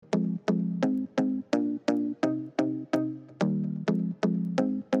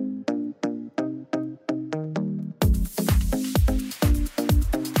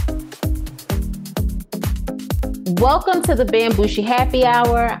Welcome to the Bambushi Happy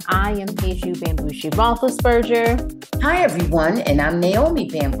Hour. I am Bijou Bambushi Roethlisberger. Hi, everyone, and I'm Naomi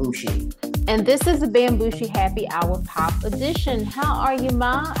Bambushi. And this is the Bambushi Happy Hour Pop Edition. How are you,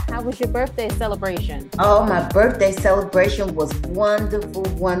 Ma? How was your birthday celebration? Oh, my birthday celebration was wonderful,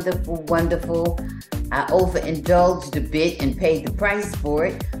 wonderful, wonderful. I overindulged a bit and paid the price for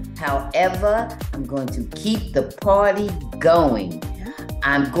it. However, I'm going to keep the party going.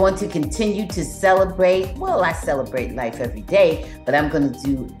 I'm going to continue to celebrate. Well, I celebrate life every day, but I'm going to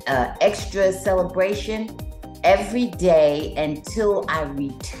do extra celebration every day until I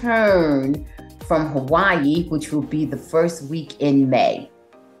return from Hawaii, which will be the first week in May.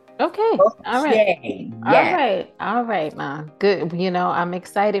 Okay. All right. Yes. All right, Ma. Good. I'm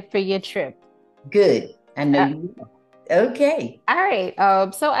excited for your trip. Good. I know you will. Okay. All right.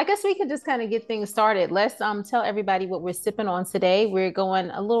 So I guess we can just kind of get things started. Let's tell everybody what we're sipping on today. We're going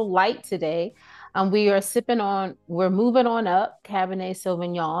a little light today. We're moving on up Cabernet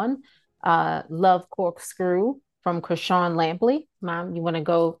Sauvignon, Love Corkscrew from Krishan Lampley. Mom, you want to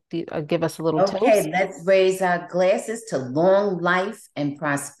go give us a little toast? Okay, let's raise our glasses to long life and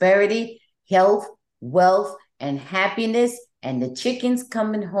prosperity, health, wealth, and happiness, and the chickens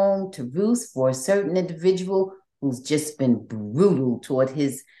coming home to roost for a certain individual who's just been brutal toward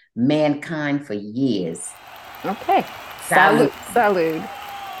his mankind for years. Okay. Salud. Salud.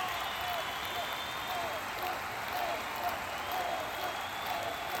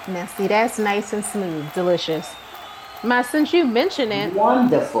 Now, see, that's nice and smooth, delicious. Since you mention it,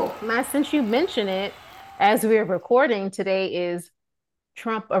 wonderful. Since you mention it, as we're recording, today is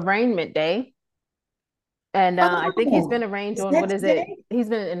Trump arraignment day. And I think he's been arraigned on, what is it? He's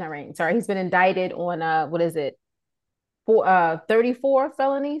been indicted on, what is it? 34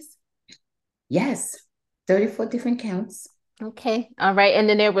 felonies? Yes, 34 different counts. Okay. All right. And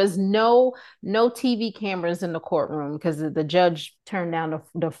then there was no TV cameras in the courtroom because the judge turned down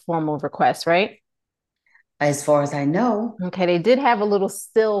the formal request, right? As far as I know. Okay. They did have a little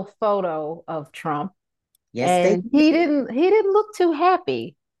still photo of Trump. Yes, and he didn't look too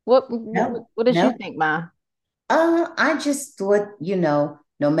happy. What did you think, Ma? I just thought, no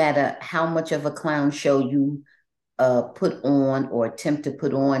matter how much of a clown show you put on or attempt to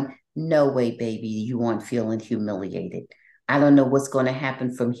put on, no way, baby, you aren't feeling humiliated. I don't know what's going to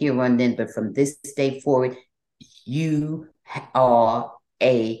happen from here on in, but from this day forward, you are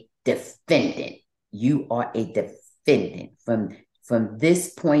a defendant. You are a defendant. From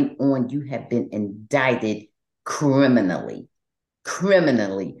this point on, you have been indicted criminally,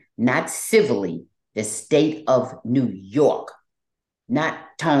 not civilly. The state of New York, not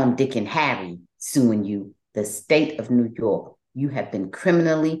Tom, Dick, and Harry suing you. The state of New York, you have been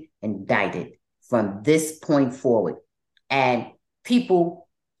criminally indicted from this point forward. And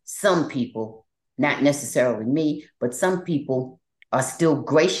some people, not necessarily me, but some people are still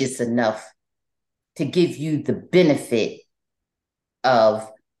gracious enough to give you the benefit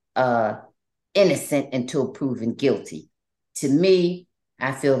of innocent until proven guilty. To me,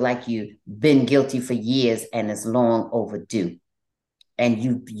 I feel like you've been guilty for years and it's long overdue. And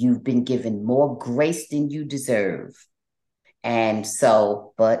you've been given more grace than you deserve. And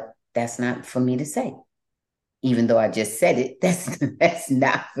so, but that's not for me to say. Even though I just said it, that's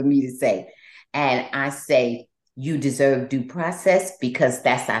not for me to say. And I say you deserve due process because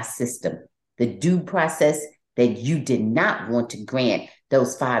that's our system. The due process that you did not want to grant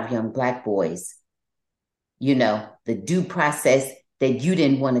those 5 young Black boys. The due process that you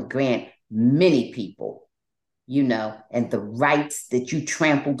didn't want to grant many people, and the rights that you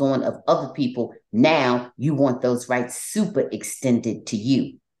trampled on of other people. Now you want those rights super extended to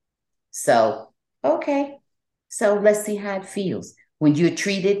you. So, okay. So let's see how it feels. When you're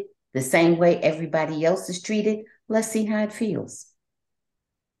treated the same way everybody else is treated, let's see how it feels.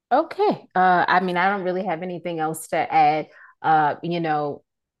 Okay. I don't really have anything else to add.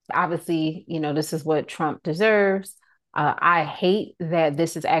 Obviously, this is what Trump deserves. I hate that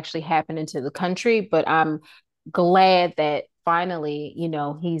this is actually happening to the country, but I'm glad that finally,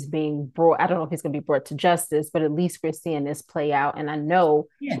 he's being brought. I don't know if he's going to be brought to justice, but at least we're seeing this play out. And I know,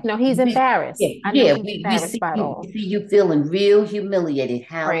 he's embarrassed. We see you feeling real humiliated.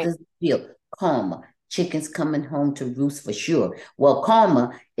 How does it feel? Karma. Chickens coming home to roost for sure. Well,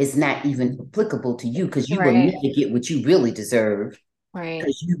 karma is not even applicable to you because you will never get what you really deserve. Right.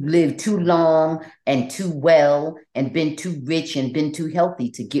 Because you've lived too long and too well and been too rich and been too healthy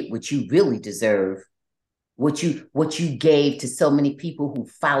to get what you really deserve. What you gave to so many people who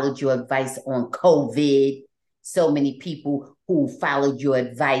followed your advice on COVID, so many people who followed your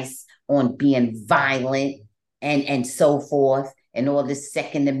advice on being violent and so forth. and all this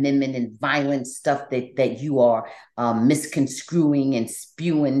Second Amendment and violent stuff that you are misconstruing and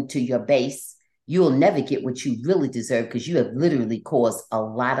spewing to your base, you'll never get what you really deserve because you have literally caused a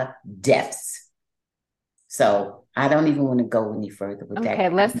lot of deaths. So I don't even want to go any further with that. Okay, I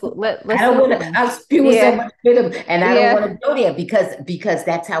let's don't move want to. on. I'm spewing so Yeah, much venom, and I don't want yeah. to go there because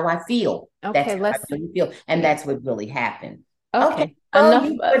that's how I feel. That's Okay, how I let's really feel, and yeah. that's what really happened. Okay, Okay, well, enough.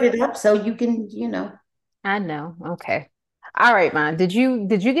 you put it up so you can, I know. Okay. All right, man. Did you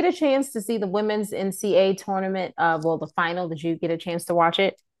get a chance to see the women's NCAA tournament? Well, the final. Did you get a chance to watch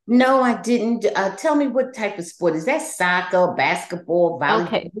it? No, I didn't. Tell me what type of sport is that? Soccer, basketball, volleyball?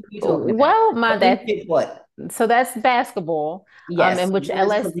 Okay. What are you talking about? Well, my What that did what? so that's basketball. Yes, In which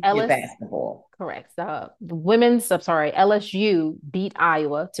women's collegiate basketball. correct. The women's, I'm sorry, LSU beat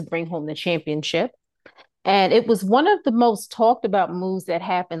Iowa to bring home the championship. And it was one of the most talked about moves that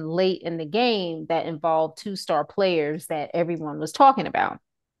happened late in the game that involved two-star players that everyone was talking about.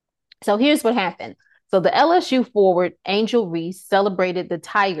 So here's what happened. So the LSU forward, Angel Reese, celebrated the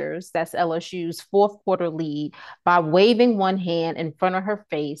Tigers, that's LSU's fourth quarter lead, by waving one hand in front of her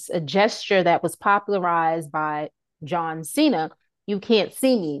face, a gesture that was popularized by John Cena. You can't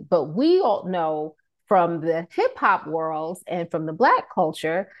see me, but we all know from the hip hop world and from the Black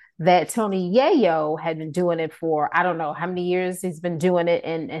culture that Tony Yayo had been doing it for, I don't know how many years he's been doing it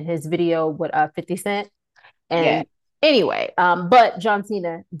in his video with 50 Cent. Yeah. And anyway, but John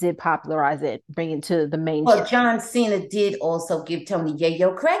Cena did popularize it, bring it to the Well, mainstream. John Cena did also give Tony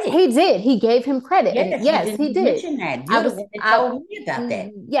Yayo credit. He did. He gave him credit, and Yes, you yes, didn't he even did. mention that. I You're the was, one that I told me about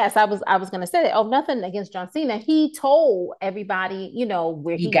that. yes, I was going to say that. Oh, nothing against John Cena. He told everybody,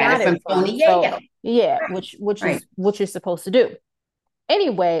 where You he got got it it from from. Tony So Yayo. yeah, Right, which right. is what you're supposed to do.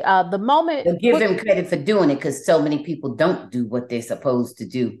 Anyway, the moment, But give quick. him credit for doing it because so many people don't do what they're supposed to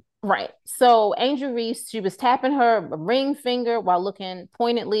do. Right. So Angel Reese, she was tapping her ring finger while looking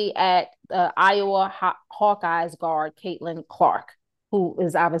pointedly at Iowa Hawkeyes guard Caitlin Clark, who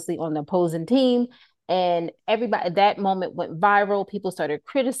is obviously on the opposing team. And everybody at that moment went viral. People started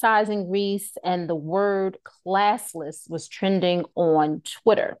criticizing Reese, and the word classless was trending on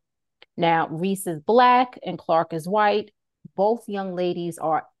Twitter. Now, Reese is Black and Clark is white. Both young ladies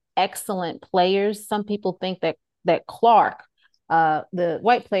are excellent players. Some people think that Clark, the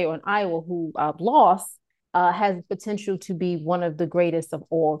white player in Iowa who lost, has potential to be one of the greatest of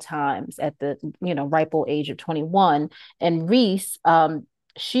all times at the ripe old age of 21. And Reese,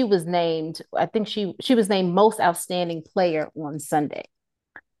 she was named, I think she was named most outstanding player on Sunday.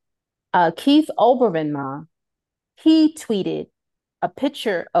 Keith Olbermann, ma, he tweeted a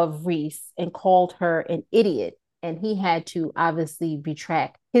picture of Reese and called her an idiot. And he had to obviously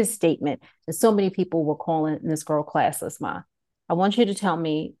retract his statement. And so many people were calling this girl classless, ma. I want you to tell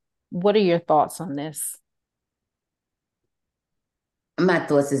me, what are your thoughts on this? My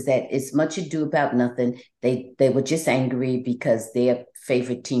thoughts is that it's much ado about nothing. They were just angry because their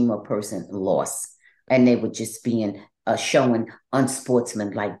favorite team or person lost, and they were just being showing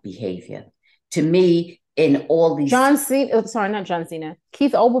unsportsmanlike behavior. To me, in all these John Cena, sorry, not John Cena.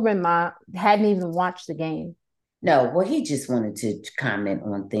 Keith Olbermann, ma, hadn't even watched the game. No, well, he just wanted to comment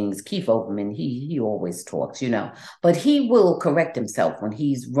on things. Keith Oberman, he always talks, but he will correct himself when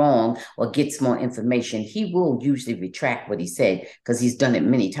he's wrong or gets more information. He will usually retract what he said because he's done it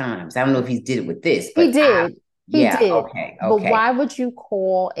many times. I don't know if he did it with this, He but did. He yeah, did. okay, But okay. why would you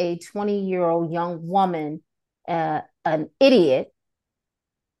call a 20-year-old young woman an idiot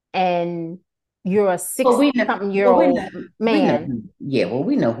and you're a Well, 60 we know, something year well, old we know, man? yeah, well,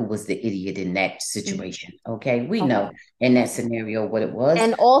 we know who was the idiot in that situation. Okay, we Okay. know in that scenario what it was.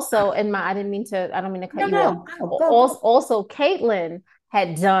 And also, and my, I don't mean to cut No, you off. no, go. Also, Caitlin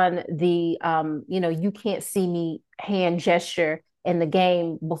had done the, you can't see me hand gesture in the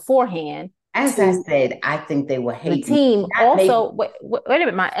game beforehand As I to said, I think they were the hating, team. not maybe. Also, wait a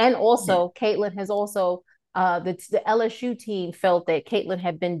minute, and also Caitlin has also the LSU team felt that Caitlin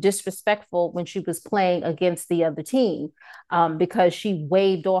had been disrespectful when she was playing against the other team because she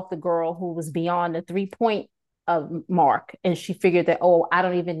waved off the girl who was beyond the 3 point mark, and she figured that, oh, I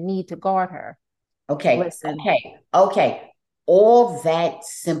don't even need to guard her. Okay, Listen, okay. All that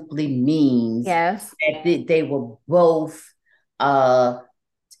simply means yes, that they were both uh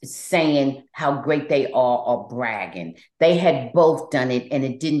saying how great they are or bragging. They had both done it and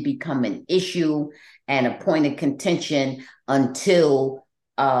it didn't become an issue and a point of contention until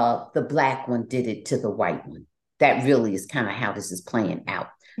the black one did it to the white one. That really is kind of how this is playing out.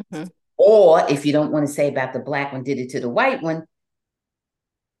 mm-hmm. Or if you don't want to say about the black one did it to the white one,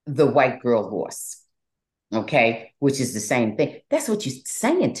 the white girl lost. Okay, which is the same thing. That's what you're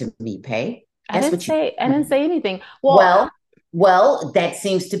saying to me, Pay. That's what you. I didn't say anything. Well, Well, Well, that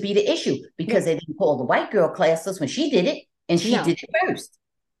seems to be the issue Yeah. because they didn't call the white girl classless when she did it, and she No, did it first.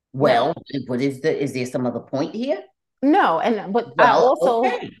 no, Well, is there some other point here? no. And but I Well, also,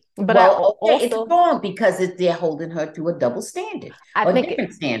 okay. but I Well, okay, it's also, wrong because they're holding her to a double standard I or a think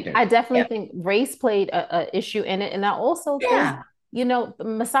different standard. I definitely Yeah. think race played a issue in it, and I also think, Yeah.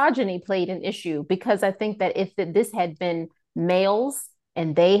 misogyny played an issue because I think that if this had been males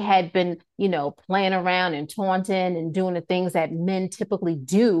and they had been, playing around and taunting and doing the things that men typically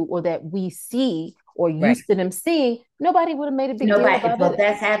do or that we see or Right. used to them seeing, nobody would have made a big deal Nobody, about well, it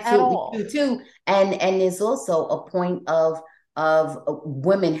that's at absolutely all. true too. And there's also a point of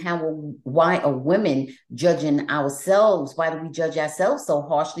women, why are women judging ourselves? Why do we judge ourselves so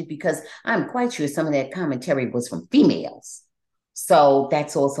harshly? Because I'm quite sure some of that commentary was from females. So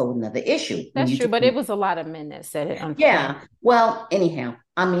that's also another issue when That's you true, talk. but it was a lot of men that said it, unfortunately. Yeah. Well, anyhow,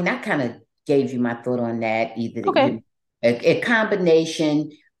 I mean, I kind of gave you my thought on that. Either Okay. a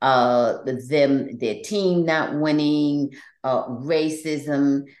combination, their team not winning,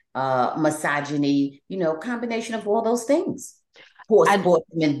 racism, misogyny, combination of all those things. Poor I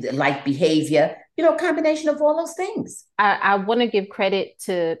sportsman like behavior, combination of all those things. I want to give credit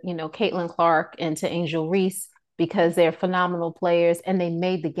to, Caitlin Clark and to Angel Reese because they're phenomenal players and they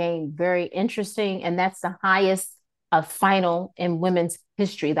made the game very interesting. And that's the highest final in women's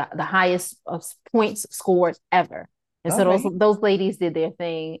history, the highest of points scored ever. And so All right. those ladies did their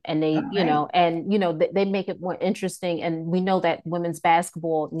thing and All right. they make it more interesting. And we know that women's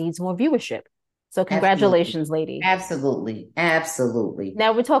basketball needs more viewership. So Absolutely. congratulations, ladies. Absolutely. Absolutely.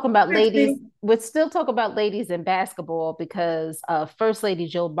 Now we're talking about ladies. Interesting. We're still talking about ladies in basketball because First Lady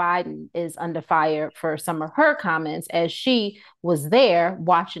Jill Biden is under fire for some of her comments as she was there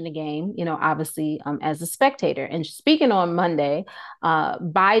watching the game, obviously as a spectator. And speaking on Monday,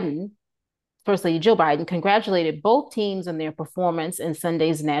 First Lady Jill Biden, congratulated both teams on their performance in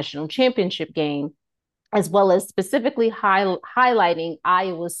Sunday's national championship game, as well as specifically highlighting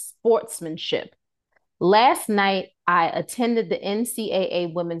Iowa's sportsmanship. Last night, I attended the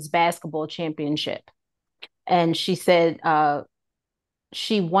NCAA Women's Basketball Championship. And she said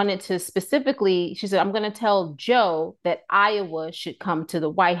she wanted to specifically, she said, I'm going to tell Joe that Iowa should come to the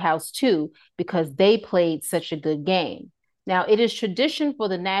White House too, because they played such a good game. Now, it is tradition for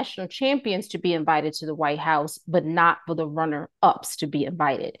the national champions to be invited to the White House, but not for the runner ups to be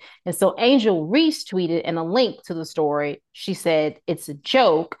invited. And so Angel Reese tweeted in a link to the story. She said, it's a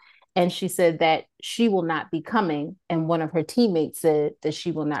joke. And she said that she will not be coming. And one of her teammates said that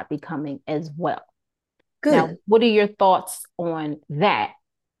she will not be coming as well. Now, Good. what are your thoughts on that?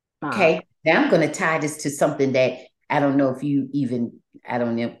 Uh, Okay. Now I'm going to tie this to something that I don't know if you even, I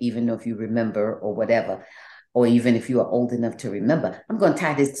don't even know if you remember or whatever, or even if you are old enough to remember. I'm going to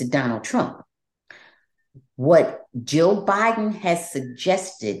tie this to Donald Trump. What Jill Biden has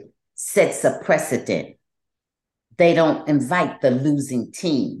suggested sets a precedent. They don't invite the losing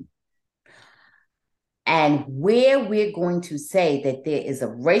team. And where we're going to say that there is a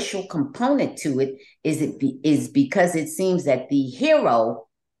racial component to it is because it seems that the hero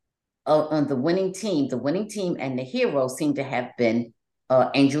on the winning team and the hero seem to have been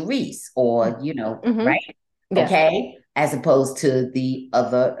Angel Reese or, mm-hmm. right? Yes. Okay. As opposed to the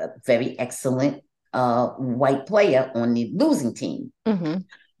other very excellent white player on the losing team. Mm-hmm.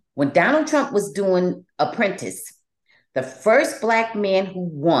 When Donald Trump was doing Apprentice, the first Black man who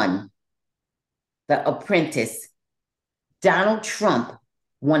won the Apprentice, Donald Trump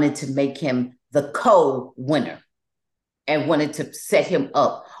wanted to make him the co-winner and wanted to set him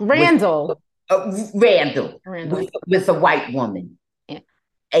up with Randall. Randall Randall. with a white woman. Yeah.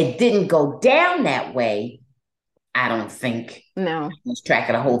 It didn't go down that way. I don't think. No. I lost track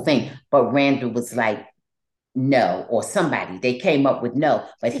of the whole thing. But Randall was like, no, or somebody. They came up with no.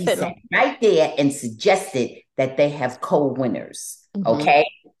 But He he said sat no. right there and suggested that they have co-winners. Mm-hmm. Okay.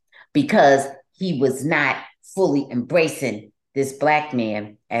 Because he was not fully embracing this Black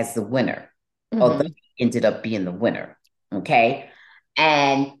man as the winner, although Mm-hmm. he ended up being the winner. Okay.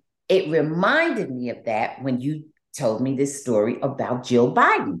 And it reminded me of that when you told me this story about Jill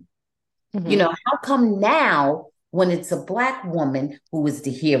Biden. Mm-hmm. How come now, when it's a Black woman who is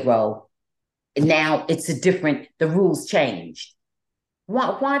the hero, now the rules changed?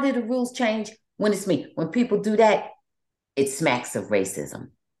 Why did the rules change when it's me? When people do that, it smacks of racism.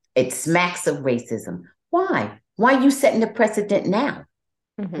 It smacks of racism. Why? Why are you setting the precedent now?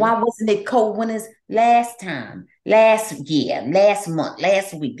 Mm-hmm. Why wasn't it co-winners last time, last year, last month,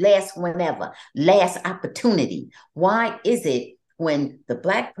 last week, last whenever, last opportunity? Why is it when the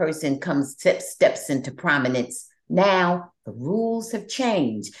Black person steps into prominence Now the rules have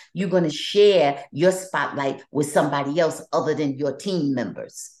changed. You're going to share your spotlight with somebody else other than your team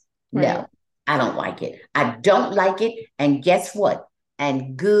members. Right. No, I don't like it. I don't like it. And guess what?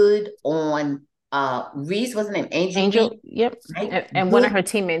 And good on Reese, wasn't it Angel Reese, Angel, yep. right? And one of Good, her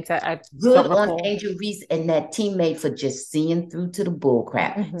teammates, I good don't on recall. Angel Reese and that teammate for just seeing through to the bull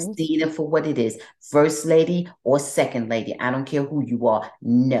crap, Hmm. seeing it for what it is. First lady or second lady, I don't care who you are.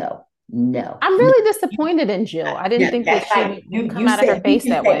 No, no, I'm no. really disappointed in Jill. I didn't Yeah, think that that's she right. would You come you out of her said you face can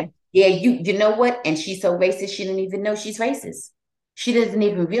that say, way. yeah, you know what? And she's so racist, she didn't even know she's racist. She doesn't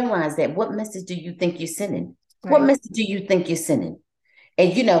even realize that. What message do you think you're sending? What Right. message do you think you're sending?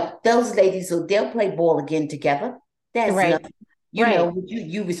 And those ladies who they'll play ball again together. That's Right. nothing. Right.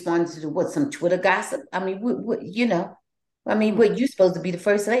 You responded to what some Twitter gossip. I mean, what you're supposed to be the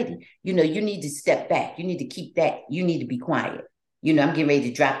first lady. You need to step back. You need to keep that. You need to be quiet. I'm getting ready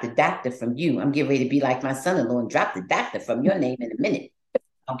to drop the doctor from you. I'm getting ready to be like my son-in-law and drop the doctor from your name in a minute.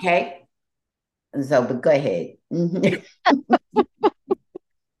 Okay. And so, but go ahead.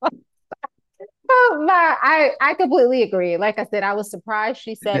 Oh, no, I completely agree. Like I said, I was surprised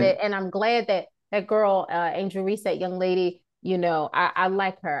she said it, and I'm glad that that girl, Angel Reese, that young lady, I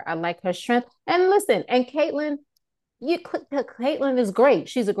like her. I like her strength. And listen, and Caitlin, Caitlin is great.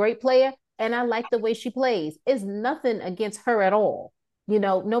 She's a great player, and I like the way she plays. It's nothing against her at all.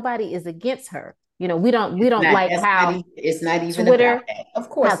 Nobody is against her. We don't like It's not even about Twitter that. Of how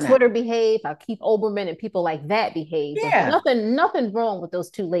course not. Twitter behave, how Keith Olbermann and people like that behave. But Yeah. nothing wrong with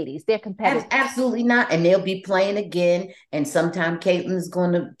those two ladies. They're competitive. Absolutely not. And they'll be playing again. And sometime team's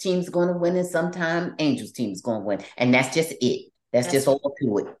gonna win, and sometime Angels team's gonna win. And that's just it. That's That's just all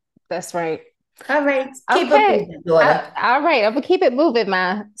to it. that's right. All right. Keep up Okay. moving, daughter. All right. I'm gonna keep it moving,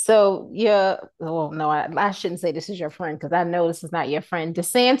 ma. So yeah. Well, no, I shouldn't say this is your friend because I know this is not your friend.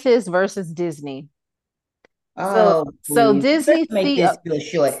 DeSantis versus Disney. So Oh, so please. Let's Disney make see this feel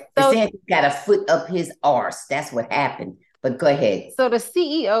short. so DeSantis got a foot up his arse. That's what happened. But go ahead. so the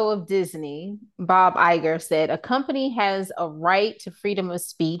CEO of Disney, Bob Iger, said a company has a right to freedom of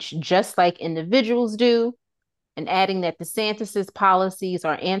speech just like individuals do, and adding that DeSantis's policies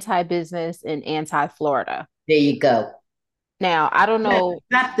are anti-business and anti-Florida. There you go. Now, I don't know.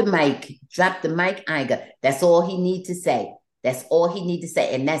 Drop the mic. Drop the mic, Iger. That's all he need to say. That's all he need to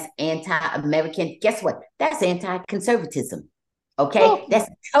say. And that's anti-American. Guess what? That's anti-conservatism. Okay? Well, That's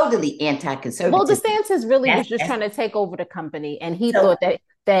totally well, anti-conservatism. DeSantis really was just That's trying to take over the company, and he so thought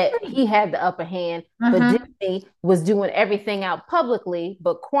that he had the upper hand. But mhm. Disney was doing everything out publicly,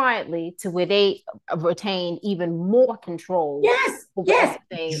 but quietly, to where they retained even more control Yes, over yes.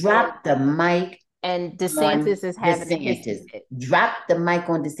 everything. And Drop the mic and on DeSantis is having a hissy DeSantis. fit. Drop the mic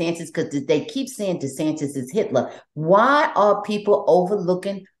on DeSantis because they keep saying DeSantis is Hitler. Why are people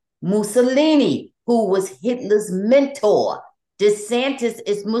overlooking Mussolini, who was Hitler's mentor? DeSantis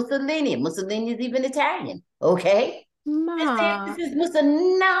is Mussolini. Mussolini is even Italian. Okay. Ma, DeSantis is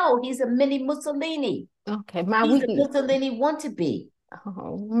Mussolini. No, he's a mini Mussolini. okay, ma, He's a Mussolini want to be.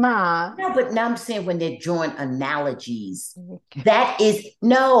 oh, ma, No, but now I'm saying when they're drawing analogies, okay, that is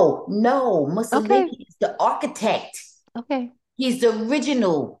no. okay, Mussolini is the architect. okay. He's the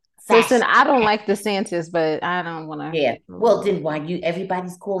original Listen, fascist. I don't like DeSantis, but I don't want Yeah. Well, to. then why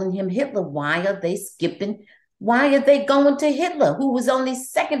everybody's calling him Hitler? Why are they skipping? Why are they going to Hitler, who was only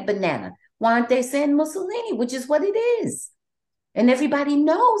second banana? Why aren't they saying Mussolini, which is what it is? And everybody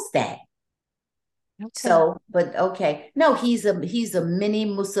knows that. Okay. So, but okay. No, he's a mini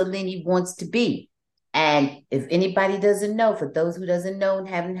Mussolini wants to be. And if anybody doesn't know, for those who doesn't know and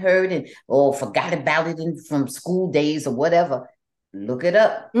haven't heard and or forgot about it from school days or whatever, look it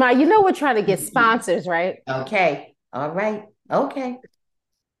up. Ma, we're trying to get sponsors, right? Okay. All right. Okay.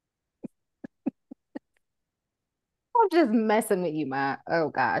 I'm just messing with you, Ma. Oh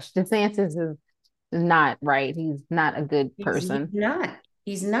gosh, DeSantis is not right. He's not a good He's person. not.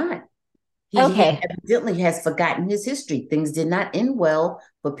 He's not. He Okay. evidently has forgotten his history. Things did not end well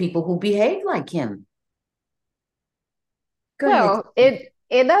for people who behaved like him. Go ahead. So,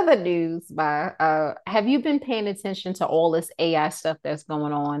 in other news, Ma, have you been paying attention to all this AI stuff that's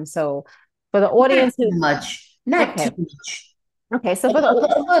going on? So, for the Not audience too who, much. Not too okay, much. okay, so A, for the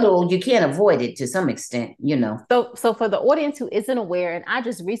a little, you can't avoid it to some extent. So for the audience who isn't aware, and I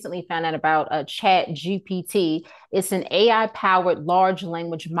just recently found out about a ChatGPT. It's an AI powered large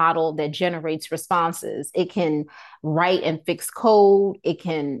language model that generates responses. It can write and fix code. It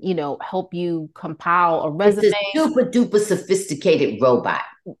can, help you compile a It's resume. a super duper sophisticated robot.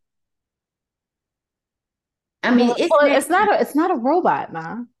 I mean, Well, isn't that it's not a robot,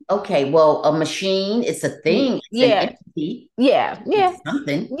 ma. okay? Well, a machine, it's a thing, it's an Yeah, entity, yeah, yeah, it's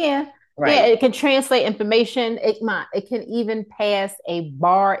something. yeah. Yeah, Right. it can translate information. It can even pass a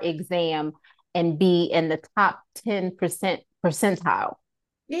bar exam and be in the top 10% percentile.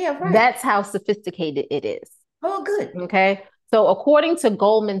 Yeah, right. That's how sophisticated it is. Oh, good. Okay. So, according to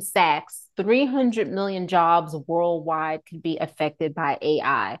Goldman Sachs, 300 million jobs worldwide could be affected by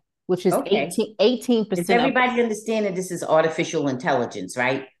AI, which is Okay. eighteen Does percent of everybody understand that this is artificial intelligence,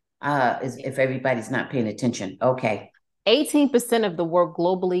 right? If everybody's not paying attention. Okay. 18% of the work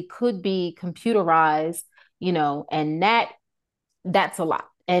globally could be computerized, and that's a lot.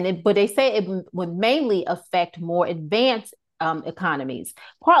 But they say it would mainly affect more advanced economies,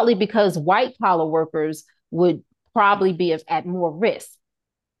 partly because white collar workers would probably be at more risk.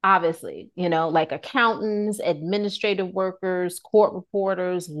 Obviously, like accountants, administrative workers, court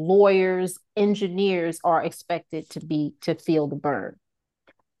reporters, lawyers, engineers are expected to feel the burn.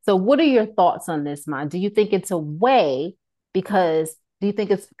 So, what are your thoughts on this, Man? Do you think it's a way because do you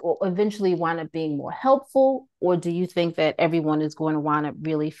think it's eventually wind up being more helpful, or do you think that everyone is going to wind up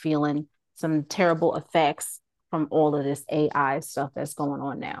really feeling some terrible effects from all of this AI stuff that's going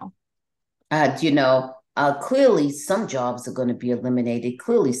on now? Clearly some jobs are going to be eliminated.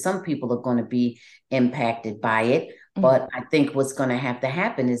 Clearly some people are going to be impacted by it. Mhm. But I think what's going to have to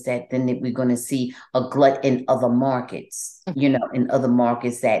happen is that then we're going to see a glut in other markets, in other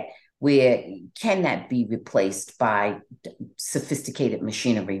markets that where cannot be replaced by sophisticated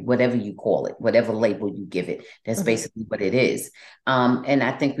machinery, whatever you call it, whatever label you give it. That's Mhm. basically what it is. And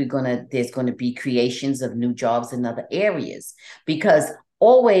I think there's going to be creations of new jobs in other areas because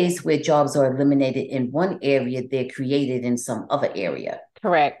always where jobs are eliminated in one area, they're created in some other area.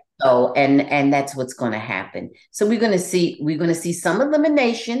 Correct. So and that's what's going to happen. So we're going to see some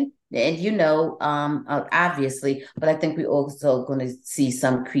elimination, and obviously, but I think we're also going to see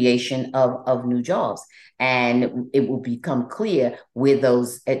some creation of new jobs, and it will become clear where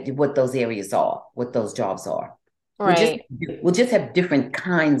those what those areas are, what those jobs are. We'll just Right. we'll just have different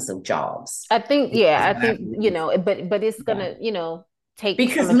kinds of jobs. I think, Is yeah, I what I think, believe. but it's Yeah. gonna, take some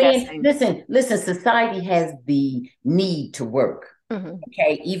Because man, adjusting. listen, society has the need to work. Mhm.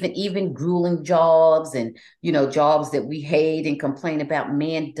 Okay, even grueling jobs and jobs that we hate and complain about,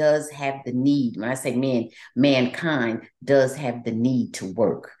 man does have the need. When I say man, mankind does have the need to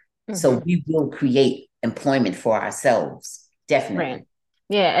work. So Mhm. we will create employment for ourselves, Right. definitely.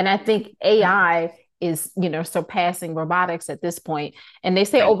 Yeah, and I think AI is, surpassing robotics at this point. And they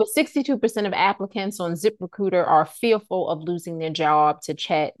say Right. over 62% of applicants on ZipRecruiter are fearful of losing their job to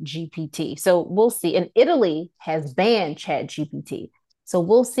Chat GPT. So we'll see. And Italy has banned Chat GPT. So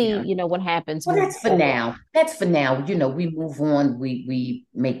we'll see, Yeah. what happens Well, moving that's for forward. now. That's for now. We move on, we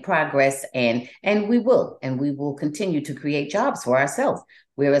make progress, and we will continue to create jobs for ourselves.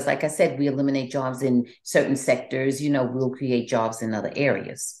 Whereas, like I said, we eliminate jobs in certain sectors, we'll create jobs in other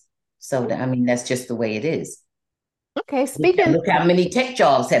areas. So I mean, that's just the way it is. Okay, Look, speaking. look how many tech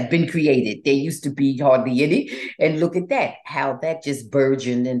jobs have been created. There used to be hardly any. And look at that, how that just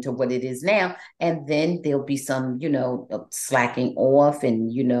burgeoned into what it is now. And then there'll be some, slacking off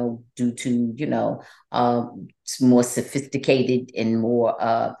and, due to, more sophisticated and more,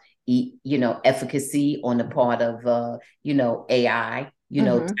 efficacy on the part of, AI,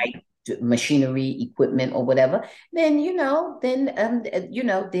 Mhm. type machinery, equipment, or whatever, then,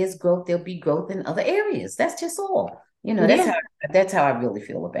 there's growth, there'll be growth in other areas. That's just all. That's Yeah. how I really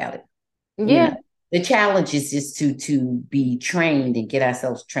feel about it. You know, Yeah. the challenge is just to be trained and get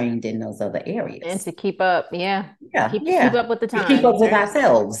ourselves trained in those other And areas. to keep up, yeah. Yeah, Keep yeah. up with the To keep up times, with right?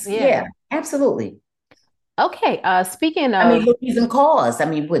 ourselves. Yeah. Yeah, absolutely. Okay. Speaking I mean, of, look, even cars. I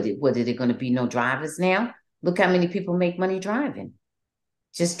mean, what are there going to be no drivers now? Look how many people make money driving,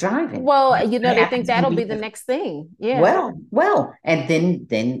 just driving. well, What they think happens when that'll be we the have, next thing. Yeah. well, and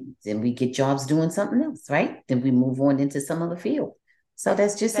then we get jobs doing something else, right? Then we move on into some other field. So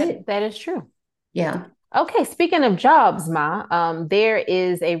that's just it. That is true. Yeah. Okay, speaking of jobs, there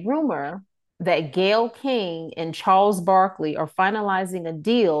is a rumor that Gail King and Charles Barkley are finalizing a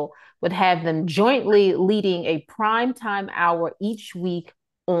deal would have them jointly leading a primetime hour each week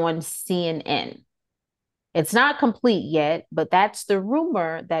on CNN. It's not complete yet, but that's the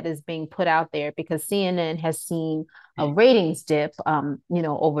rumor that is being put out there because CNN has seen a ratings dip,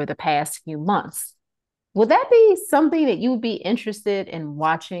 over the past few months. Would that be something that you would be interested in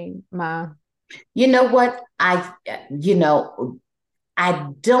watching, Ma? You know what? I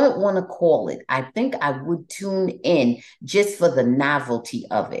don't want to call it. I think I would tune in just for the novelty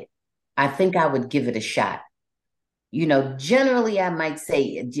of it. I think I would give it a shot. Generally, I might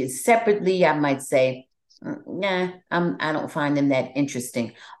say just separately, I might say, nah, I don't find them that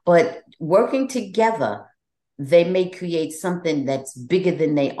interesting. But working together, they may create something that's bigger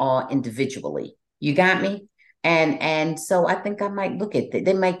than they are individually. You got me? And so I think I might look at that.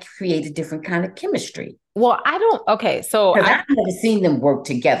 They might create a different kind of chemistry. Well, I don't, okay, so Because I've never seen them work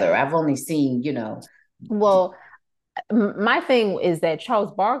together. I've only seen, well, my thing is that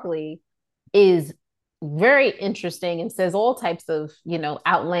Charles Barkley is very interesting and says all types of,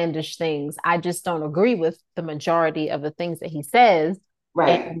 outlandish things. I just don't agree with the majority of the things that he says.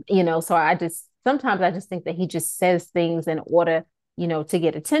 right. And, so sometimes I just think that he just says things in order, to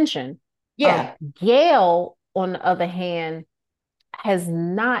get attention. Yeah. Gail, on the other hand, has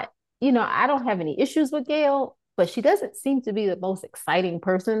not, I don't have any issues with Gail, but she doesn't seem to be the most exciting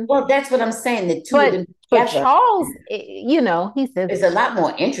person. Well, that's what I'm saying. The two of But them but together Charles, he says, is a lot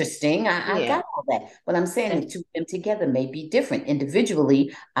more interesting. I yeah, got all that. But I'm saying the two of them together may be different.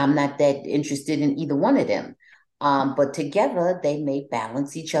 Individually, I'm not that interested in either one of them. But together, they may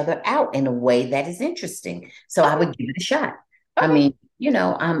balance each other out in a way that is interesting. So I okay, would give it a shot. I okay, mean,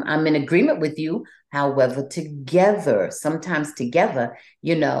 I'm in agreement with you. However, together, sometimes together,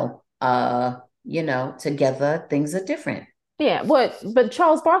 together things are different. yeah. But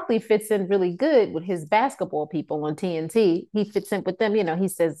Charles Barkley fits in really good with his basketball people on TNT. He fits in with them. He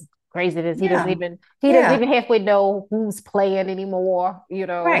says craziness. Yeah, He doesn't yeah, even halfway know who's playing anymore.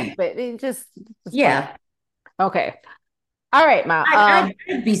 right. But it just it's funny. Yeah. Okay, all right, Ma. I'd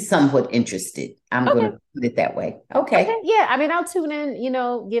be somewhat interested. I'm going Okay. to put it that way. Okay, Okay. yeah. I mean, I'll tune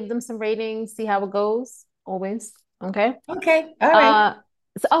in, give them some ratings, see how it goes. Always. Okay. Okay. All right. Uh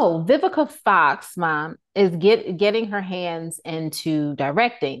Vivica Fox, mom, is getting her hands into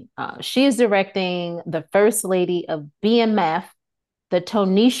directing. She is directing the First Lady of BMF, the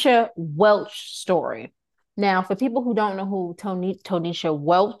Tonisha Welch story. Now, for people who don't know who Tonisha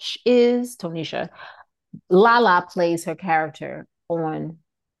Welch is, Lala plays her character on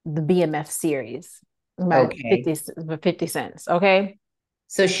the BMF series by Okay. 50 cents. Okay.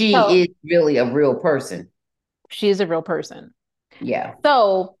 So So she is really a real person. she is a real person. Yeah.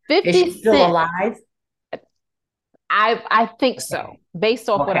 So Is 50 she still Cent, alive? I think so, Okay. based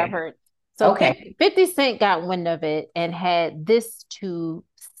off what I've Okay. heard. So Okay. 50 Cent got wind of it and had this to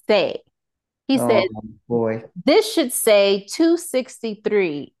say. He said, Oh boy. this should say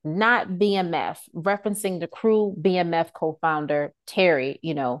 263, not BMF, referencing the crew BMF co-founder Terry,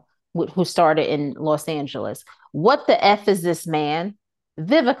 who started in Los Angeles. What the F is this, man?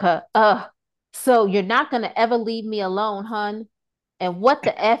 Vivica, so you're not gonna ever leave me alone, hun? And what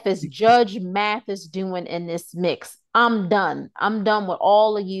the F is Judge Mathis doing in this mix? I'm done. I'm done with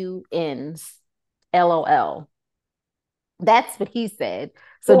all of you ends. LOL. That's what he said.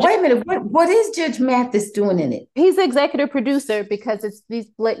 So Well, wait a minute. What is Judge Mathis doing in it? he's the executive producer because it's these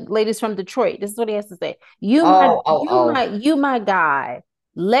ladies from Detroit. This is what he has to say. Oh, oh, oh. You my guy.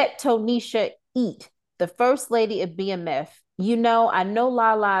 Let Tonisha eat. The first lady of BMF. I know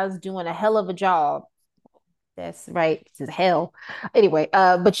Lala's doing a hell of a job. That's right. It's hell. Anyway,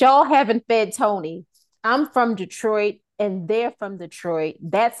 but y'all haven't fed Tony. I'm from Detroit and they're from Detroit.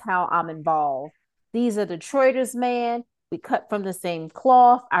 That's how I'm involved. These are Detroiters, man. We cut from the same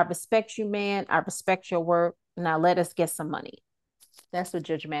cloth. I respect you, man. I respect your work. Now let us get some money. That's what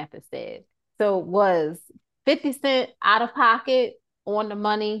Judge Mathis said. So was 50 Cent out of pocket on the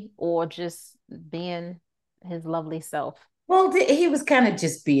money or just being his lovely self? Well, he was kind of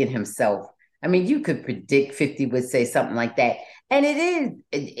just being himself. I mean, you could predict 50 would say something like that. And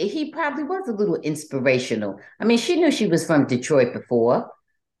he probably was a little inspirational. I mean, she knew she was from Detroit before.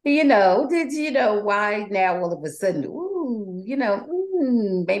 Why now all of a sudden,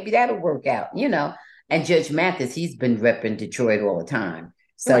 ooh, maybe that'll work out. And Judge Mathis, he's been repping Detroit all the time.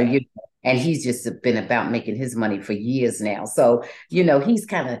 So, Right. and he's just been about making his money for years now. So, he's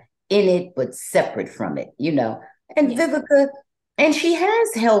kind of in it, but separate from it. And Yeah. Vivica, and she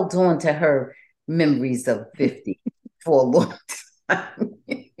has held on to her memories of 50 for a long time.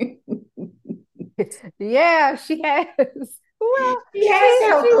 Yeah, she has. Well, She has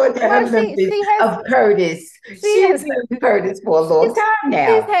held on to her memories she has of Curtis. she She's has known Curtis for a long time she's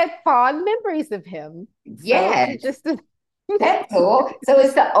now. had fond memories of him. So she Yes, just that's all. So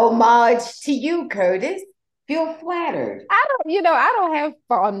it's the homage to you, Curtis. Feel flattered. I don't have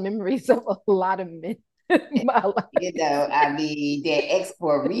fond memories of a lot of men in my life. I mean, they're ex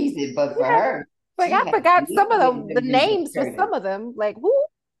for a reason, but for Yeah, her, like she I has forgot some of immediate the memories of names for Curtis. some of them. Like who?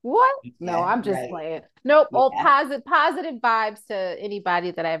 What? No, Yeah, I'm just right. playing. Nope, all Yeah. positive vibes to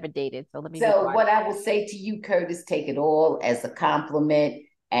anybody that I ever dated. So let me be So quiet. what I will say to you, Curtis, take it all as a compliment.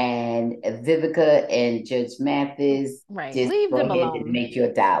 And Vivica and Judge Mathis, Right. just Leave go them ahead and alone. make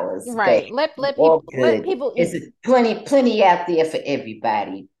your dollars. Go ahead. Right. All Let good. people There's eat. plenty out there for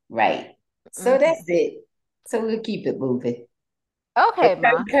everybody. Right. So Okay. that's it. So we'll keep it moving. But Okay,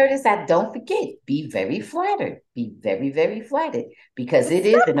 Ma. Curtis, I don't forget, be very flattered. Be very, very flattered because it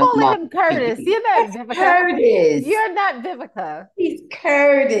is Stop an calling upmarket him for Curtis. you. You're not That's Vivica. Curtis. You're not Vivica. He's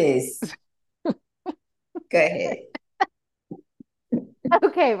Curtis. Go ahead.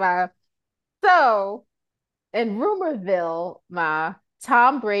 Okay, Ma. So in Rumorville, Ma,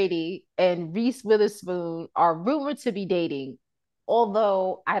 Tom Brady and Reese Witherspoon are rumored to be dating,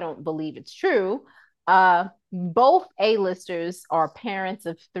 although I don't believe it's true. Both A-listers are parents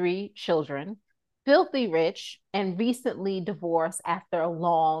of three children, filthy rich, and recently divorced after a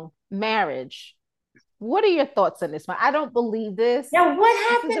long marriage. What are your thoughts on this one? I don't believe this. Now,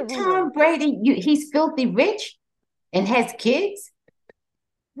 what This is a happened, rumor. Tom Brady? He's filthy rich and has kids?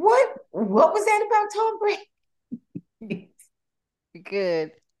 What was that about Tom Brady?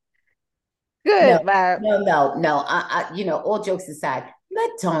 Good. No, Good, Bob. no. All jokes aside, let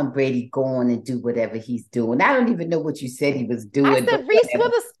Tom Brady go on and do whatever he's doing. I don't even know what you said he was I doing, but said Reese whatever.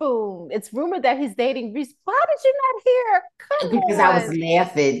 Witherspoon. It's rumored that he's dating Reese. Why did you not hear? Because I was Come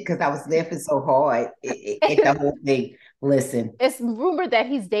laughing, because I was laughing so hard at the on. whole thing. Listen, It's rumored that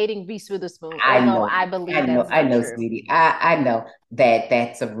he's dating Reese Witherspoon, I although know, I believe that's I not know, true. sweetie. I know that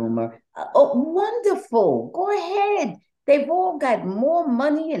that's a rumor. Oh, wonderful. Go ahead. They've all got more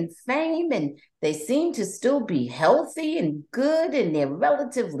money and fame, and they seem to still be healthy and good, and they're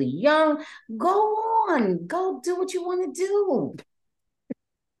relatively young. Go on, go do what you want to do.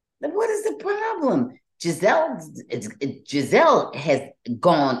 What is the problem? Giselle has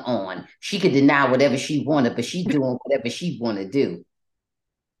gone on. She could deny whatever she wanted, but she's doing whatever she want to do.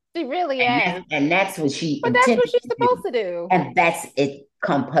 She really is. And that's what she But that's intended what she's to supposed do. to do. And that's it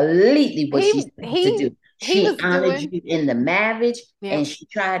completely what she's He supposed to he do. he She was honored doing, you in the marriage and yep, she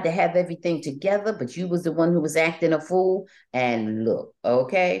tried to have everything together, but you was the one who was acting a fool. And look,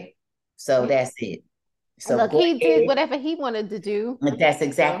 okay. So yep. that's it. So Look, go he did ahead. whatever he wanted to do. That's So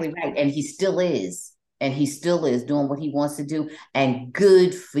exactly right. And he still is. And he still is doing what he wants to do. And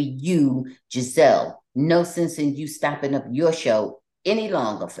good for you, Giselle. No sense in you stopping up your show any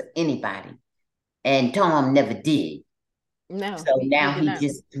longer for anybody. And Tom never did. no, So he now did he not.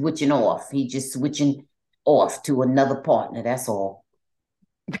 just switching off. He just switching off to another partner. That's all.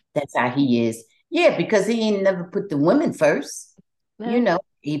 That's how he is. Yeah, because he ain't never put the women first. No.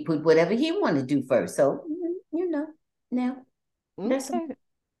 He put whatever he wanted to do first. So, now that's Okay.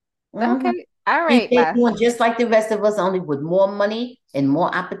 mhm. Okay. All He's right, bye. doing just like the rest of us, only with more money and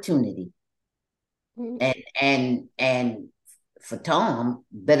more opportunity. And for Tom,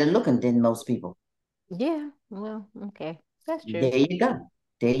 better looking than most people. Yeah, well, okay. That's true. There you go.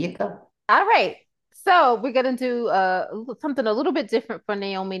 There you go. All right. So we're gonna do something a little bit different for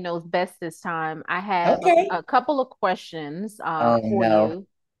Naomi Knows Best this time. I have Okay. a couple of questions Oh for no. you.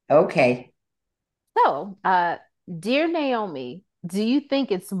 Okay. So, dear Naomi, do you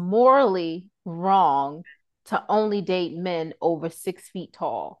think it's morally wrong to only date men over 6 feet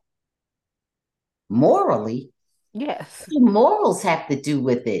tall? Morally, Yes. what do morals have to do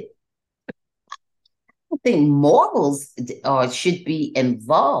with it? I think morals should be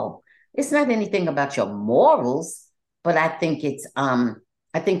involved. It's not anything about your morals, but I think it's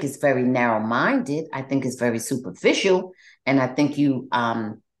very narrow-minded. I think it's very superficial, and I think you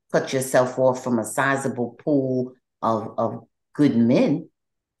cut yourself off from a sizable pool of good men.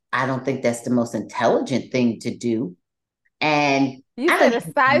 I don't think that's the most intelligent thing to do. And You I said don't it's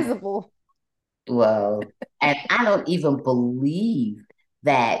even sizable. Well, and I don't even believe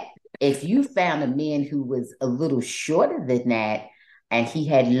that if you found a man who was a little shorter than that and he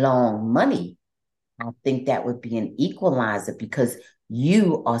had long money, I think that would be an equalizer because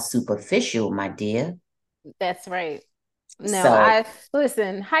you are superficial, my dear. That's right. No, So, I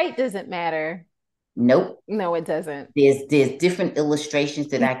listen, height doesn't matter. nope. No, it doesn't. There's different illustrations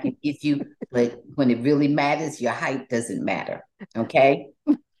that I can give you, but when it really matters, your height doesn't matter. Okay?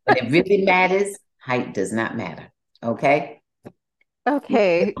 When it really matters, height does not matter. Okay?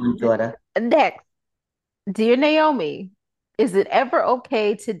 Okay. Daughter. Next, dear Naomi, is it ever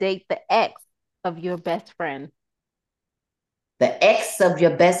okay to date the ex of your best friend? The ex of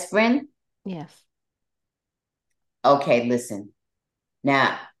your best friend. Yes. Okay, listen.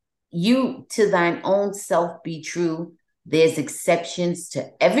 Now, you to thine own self be true. There's exceptions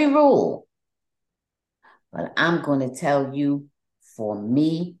to every rule, but I'm going to tell you for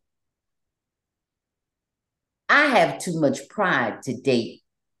me, I have too much pride to date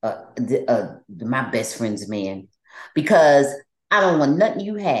my best friend's man because I don't want nothing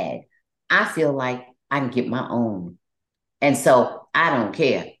you had. I feel like I can get my own. And so I don't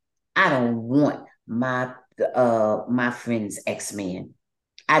care. I don't want my friend's ex-man.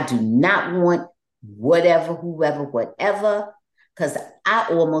 I do not want whatever, whoever, whatever, because I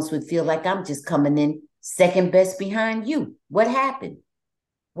almost would feel like I'm just coming in second best behind you. What happened?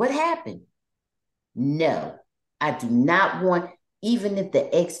 What happened? No, I do not want, even if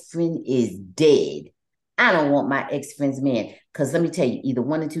the ex-friend is dead, I don't want my ex-friend's man. Because let me tell you, either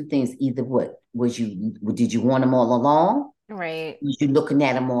one or two things, either what? Did you want him all along? Right. Was you looking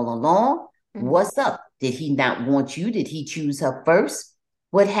at him all along? Hmm. What's up? Did he not want you? Did he choose her first?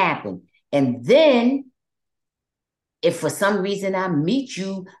 What happened? And then if for some reason I meet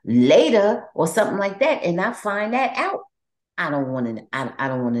you later or something like that and I find that out, I don't want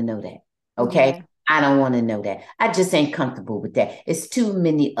to know that. Okay. Yeah. I don't want to know that. I just ain't comfortable with that. It's too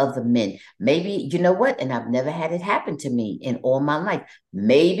many other men. Maybe, you know what? And I've never had it happen to me in all my life.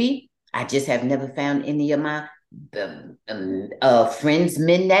 Maybe I just have never found any of my friends,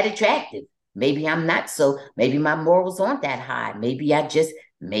 men that attractive. Maybe I'm not so, maybe my morals aren't that high. Maybe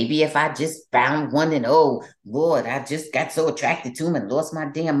if I just found one and oh Lord, I just got so attracted to him and lost my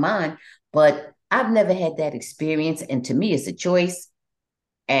damn mind. But I've never had that experience. And to me, it's a choice.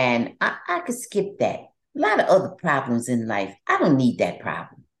 And I could skip that. A lot of other problems in life. I don't need that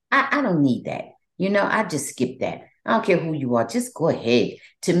problem. I don't need that. I just skip that. I don't care who you are. Just go ahead.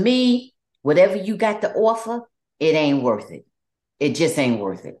 To me, whatever you got to offer, it ain't worth it. It just ain't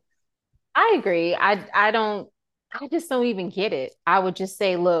worth it. I agree. I just don't even get it. I would just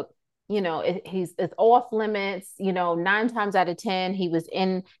say, look, it's off limits. 9 times out of 10, he was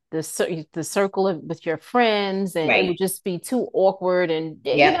in the circle with your friends, and it would Right. just be too awkward and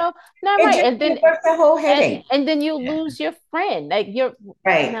Yep. not It right. just And be then worth the whole and headache. and then you Yeah. lose your friend. Like you're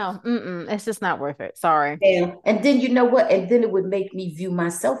Right. no, it's just not worth it. Sorry. Yeah. And then you know what? And then it would make me view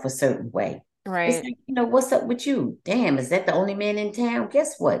myself a certain way. It's Right. like, what's up with you? Damn, is that the only man in town?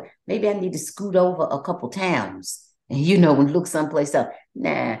 Guess what? Maybe I need to scoot over a couple towns and and look someplace else.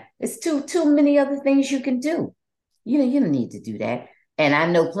 Nah, it's too many other things you can do. You don't need to do that. And I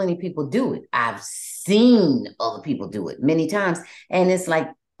know plenty of people do it. I've seen other people do it many times. And it's like,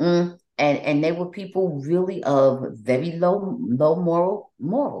 and they were people really of very low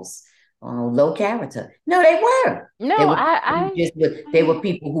morals, low character. No, they were. They No, were they were I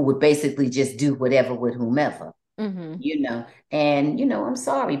people who would basically just do whatever with whomever, hmm you know. And I'm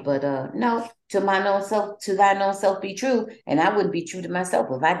sorry, but no, to thine own self be true. And I wouldn't be true to myself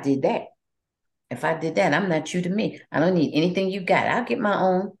if I did that. If I did that, I'm not true to me. I don't need anything you got. I'll get my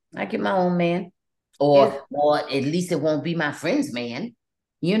own. I get my own man. is Or at least it won't be my friend's man.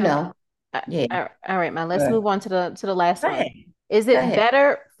 You okay. know. Yeah. All right, man. Let's Uh, move on to the last Go one. ahead. Is Go it ahead.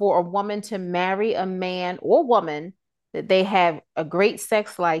 better for a woman to marry a man or woman that they have a great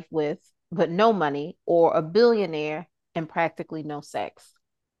sex life with, but no money, or a billionaire and practically no sex?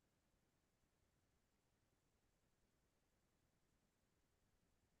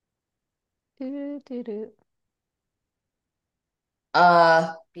 Do, do, do.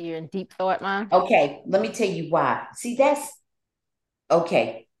 Uh You're in deep thought, man. okay, let me tell you why. See, that's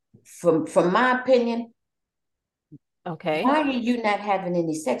okay. From my opinion, Okay. why are you not having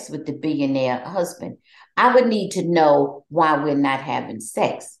any sex with the billionaire husband? I would need to know why we're not having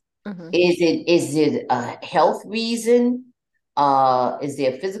sex. Hmm. Is it a health reason? Is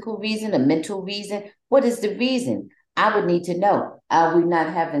there a physical reason, a mental reason? What is the reason? I would need to know. Are we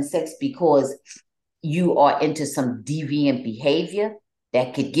not having sex because you are into some deviant behavior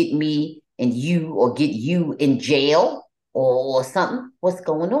that could get me and you or get you in jail or something? What's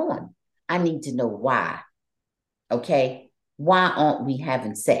going on? I need to know why. Okay. Why aren't we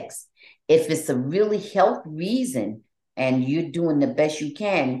having sex? If it's a really health reason and you're doing the best you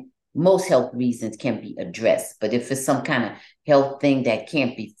can, most health reasons can be addressed. But if it's some kind of health thing that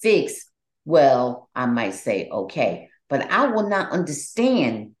can't be fixed, well, I might say, okay. But I will not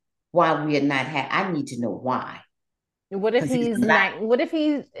understand why we are not I need to know why. What if Because there's he's a lot. nine? What if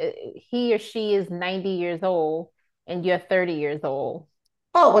he or she is 90 years old and you're 30 years old?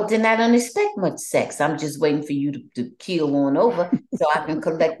 Oh, well, then I don't expect much sex. I'm just waiting for you to keel on over so I can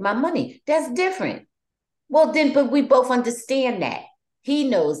collect my money. That's different. Well, then, but we both understand that. He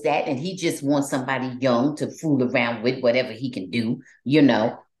knows that, and he just wants somebody young to fool around with, whatever he can do,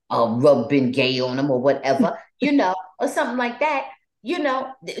 rub Ben Gay on him or whatever, or something like that,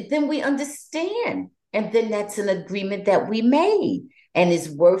 then we understand. And then that's an agreement that we made. And it's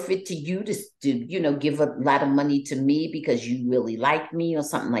worth it to you to give a lot of money to me because you really like me or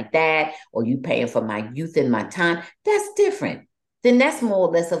something like that, or you paying for my youth and my time. That's different. Then that's more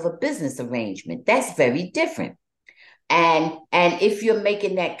or less of a business arrangement. That's very different. And if you're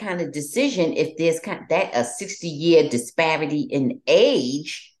making that kind of decision, if there's kind of that a 60-year disparity in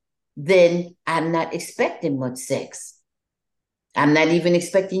age, then I'm not expecting much sex. I'm not even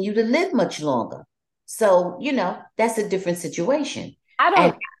expecting you to live much longer. So, that's a different situation. I And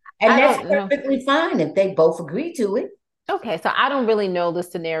don't, and I that's don't know. perfectly fine if they both agree to it. Okay, so I don't really know the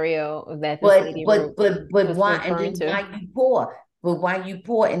scenario that this But lady but but but was why and referring then to. why you poor? But why you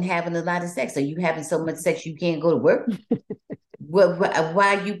poor and having a lot of sex? Are you having so much sex you can't go to work?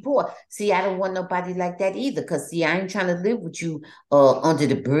 Why are you poor? See, I don't want nobody like that either. Cause see, I ain't trying to live with you under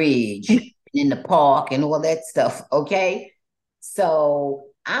the bridge in the park and all that stuff. Okay. So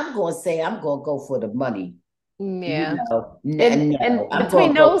I'm gonna say I'm gonna go for the money. Yeah. And No, I'm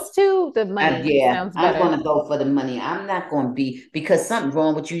between gonna go. those two, the money Yeah, sounds I'm better. gonna go for the money. I'm not gonna be because something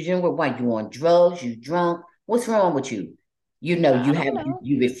wrong with you. You know why you on drugs? You drunk? What's wrong with you? I You don't have know.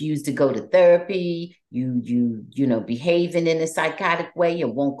 you refuse to go to therapy. You behaving in a psychotic way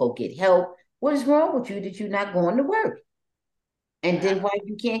and won't go get help. What is wrong with you that you're not going to work? And then why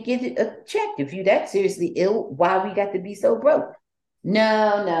you can't get it checked? If you that seriously ill, why we got to be so broke?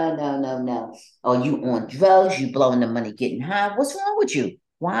 No, no, no, no, no. Oh, you on drugs? You blowing the money, getting high? What's wrong with you?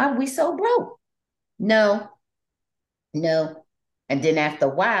 Why are we so broke? No, no. And then after a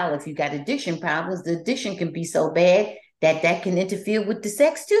while, if you got addiction problems, the addiction can be so bad that that can interfere with the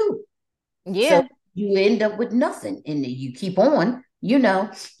sex too. So Yeah. you end up with nothing and you keep on, no,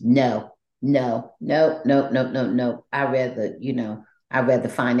 no, no, no, no, no, no. I rather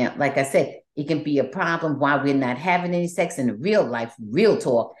find out, like I said, it can be a problem why we're not having any sex in the real life, real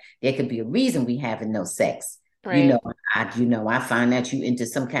talk. There could be a reason we having no sex. You know, Right. I find out you into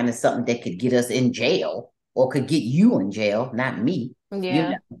some kind of something that could get us in jail or could get you in jail, not me,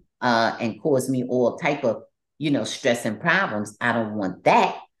 Yeah. and cause me all type of, stress and problems. I don't want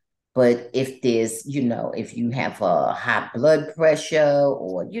that. But if if you have a high blood pressure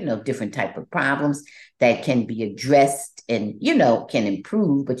or, different type of problems that can be addressed and, can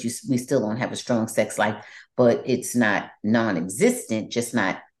improve, but we still don't have a strong sex life, but it's not non-existent, just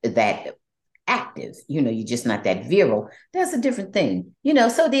not that active, you're just not that virile. That's a different thing,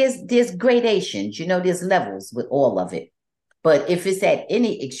 so there's gradations, there's levels with all of it. But if it's at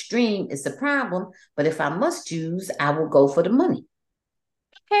any extreme, it's a problem. But if I must choose, I will go for the money.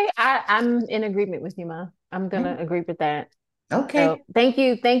 Okay, I'm in agreement with you, Ma. I'm gonna agree with that. So Okay. thank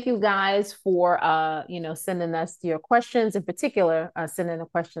you guys for sending us your questions, in particular, sending the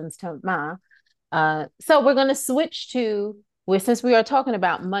questions to Ma. So we're gonna switch to where since we are talking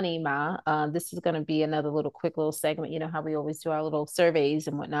about money, Ma, this is gonna be another little quick little segment. You know how we always do our little surveys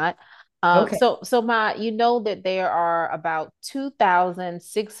and whatnot. Okay. So Ma, you know that there are about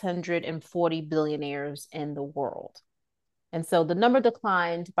 2,640 billionaires in the world. And so the number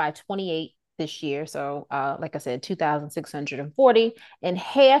declined by 28 this year. So, like I said, 2,640. And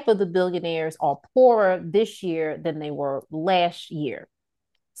half of the billionaires are poorer this year than they were last year.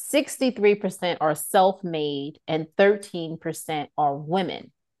 63% are self made and 13% are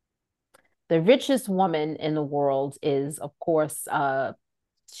women. The richest woman in the world is, of course,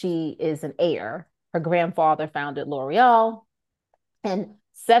 she is an heir. Her grandfather founded L'Oreal, and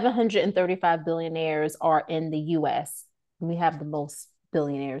 735 billionaires are in the US. We have the most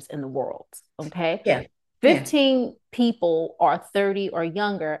billionaires in the world. Okay. Yeah. Yeah. 15 people are 30 or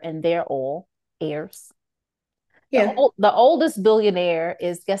younger, and they're all heirs. Yeah. The oldest billionaire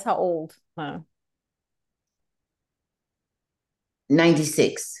is, guess how old?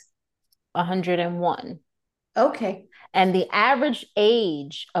 96. 101. Okay. And the average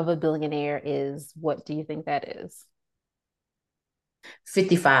age of a billionaire is, what do you think that is?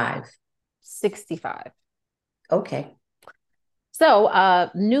 55. 65. Okay. So,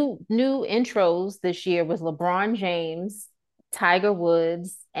 new intros this year was LeBron James, Tiger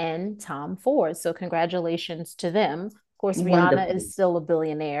Woods, and Tom Ford. So, congratulations to them. Of course, Rihanna Wonderful. is still a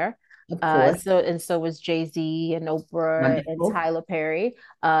billionaire. Of course. So was Jay-Z and Oprah and Wonderful. Tyler Perry.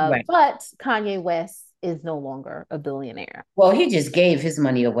 Right. But Kanye West is no longer a billionaire. Well, he just gave his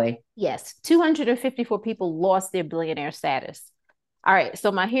money away. Yes, 254 people lost their billionaire status. All right,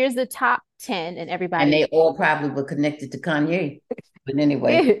 so here's the top 10, and And everybody. they all probably were connected to Kanye. But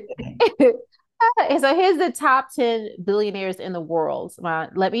anyway. So here's the top 10 billionaires in the world.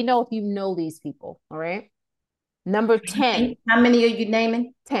 Let me know if you know these people. All right. Number 10, How many are you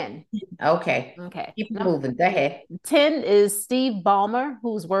naming? 10. Okay. Okay. Keep it moving. Go ahead. 10 is Steve Ballmer,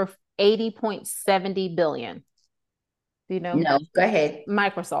 who's worth 80.70 billion. Do you know? No, go ahead.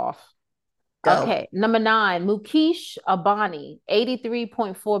 Microsoft. Go. Okay. Number 9, Mukesh Ambani,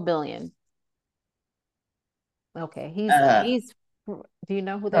 83.4 billion. Okay. Uh He's do you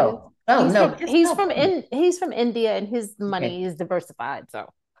know who that is? go. Oh no, just go. He's from India, and his Okay. money is diversified.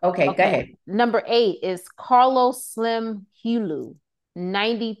 So Okay, go okay. ahead. Number 8 is Carlos Slim Hulu,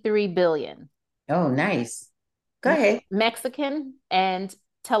 93 billion. Oh, nice. Go ahead. Mexican, and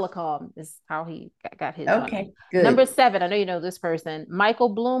telecom is how he got his money. Okay, Number good. 7, I know you know this person,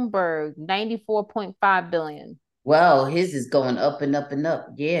 Michael Bloomberg, 94.5 billion. Well, his is going up and up and up.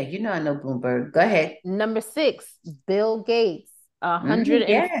 Yeah, I know Bloomberg. Go ahead. Number 6, Bill Gates, Yes,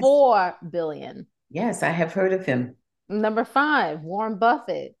 104 billion. yes, I have heard of him. Number 5, Warren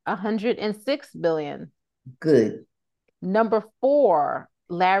Buffett, 106 billion. Good. Number 4,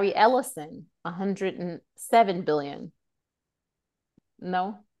 Larry Ellison, 107 billion.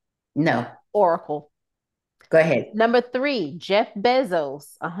 No, No, Oracle. go ahead. Number 3, Jeff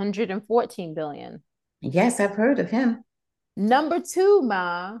Bezos, 114 billion. Yes, I've heard of him. Number 2,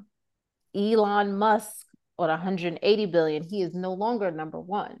 Elon Musk at 180 billion. He is no longer number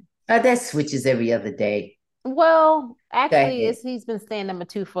 1. That switches every other day. Well, Go actually, ahead. he's been staying number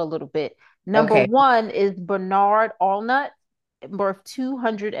 2 for a little bit. Number Okay. 1 is Bernard Arnault, worth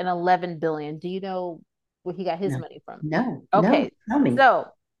 211 billion. Do you know where he got his No, money from? no, no. Okay, Tell me. so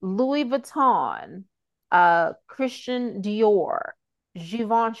Louis Vuitton, Christian Dior,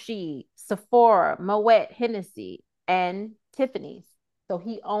 Givenchy, Sephora, Moet, Hennessy, and Tiffany's. So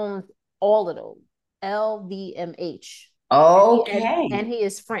he owns all of those. LVMH. And Okay. he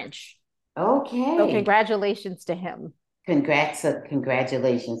is French. So Okay. congratulations to him. Congrats.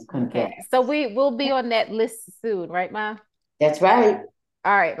 Congratulations. Okay. Congrats. So we will be on that list soon, right, Ma? That's right.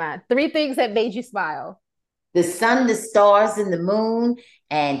 All right, Ma. 3 things that made you smile. The sun, the stars, and the moon,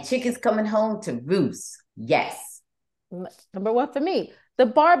 and chickens coming home to roost. Yes. Number 1 for me. The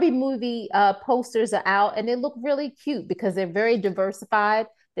Barbie movie posters are out and they look really cute because they're very diversified.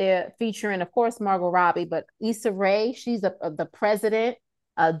 They're featuring, of course, Margot Robbie, but Issa Rae, she's the president,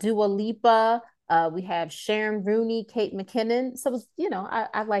 Dua Lipa. We have Sharon Rooney, Kate McKinnon. So,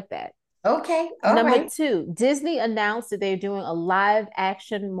 I like that. Okay. All Number right. 2, Disney announced that they're doing a live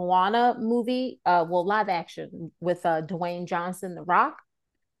action Moana movie. Live action with Dwayne Johnson, The Rock.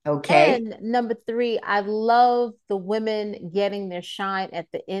 Okay. And number 3, I love the women getting their shine at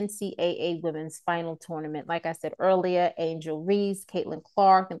the NCAA women's final tournament. Like I said earlier, Angel Reese, Caitlin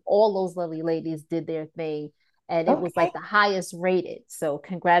Clark, and all those lovely ladies did their thing. And it was Okay. like the highest rated. So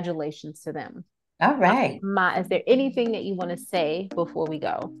congratulations to them. All right. Ma, is there anything that you want to say before we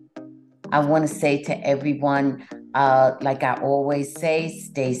go? I want to say to everyone, like I always say,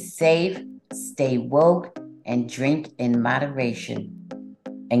 stay safe, stay woke, and drink in moderation.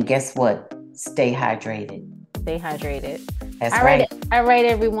 And guess what? Stay hydrated. Stay hydrated. That's All right, right. all right,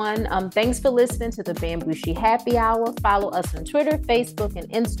 everyone. Thanks for listening to the Bambushi Happy Hour. Follow us on Twitter, Facebook, and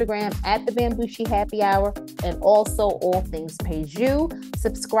Instagram at the Bambushi Happy Hour, and also All Things Pays You.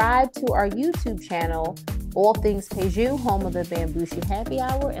 Subscribe to our YouTube channel, All Things Pays You, home of the Bambushi Happy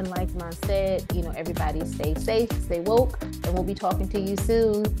Hour. And like Mom said, everybody stay safe, stay woke, and we'll be talking to you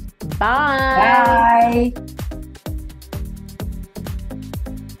soon. Bye. Bye.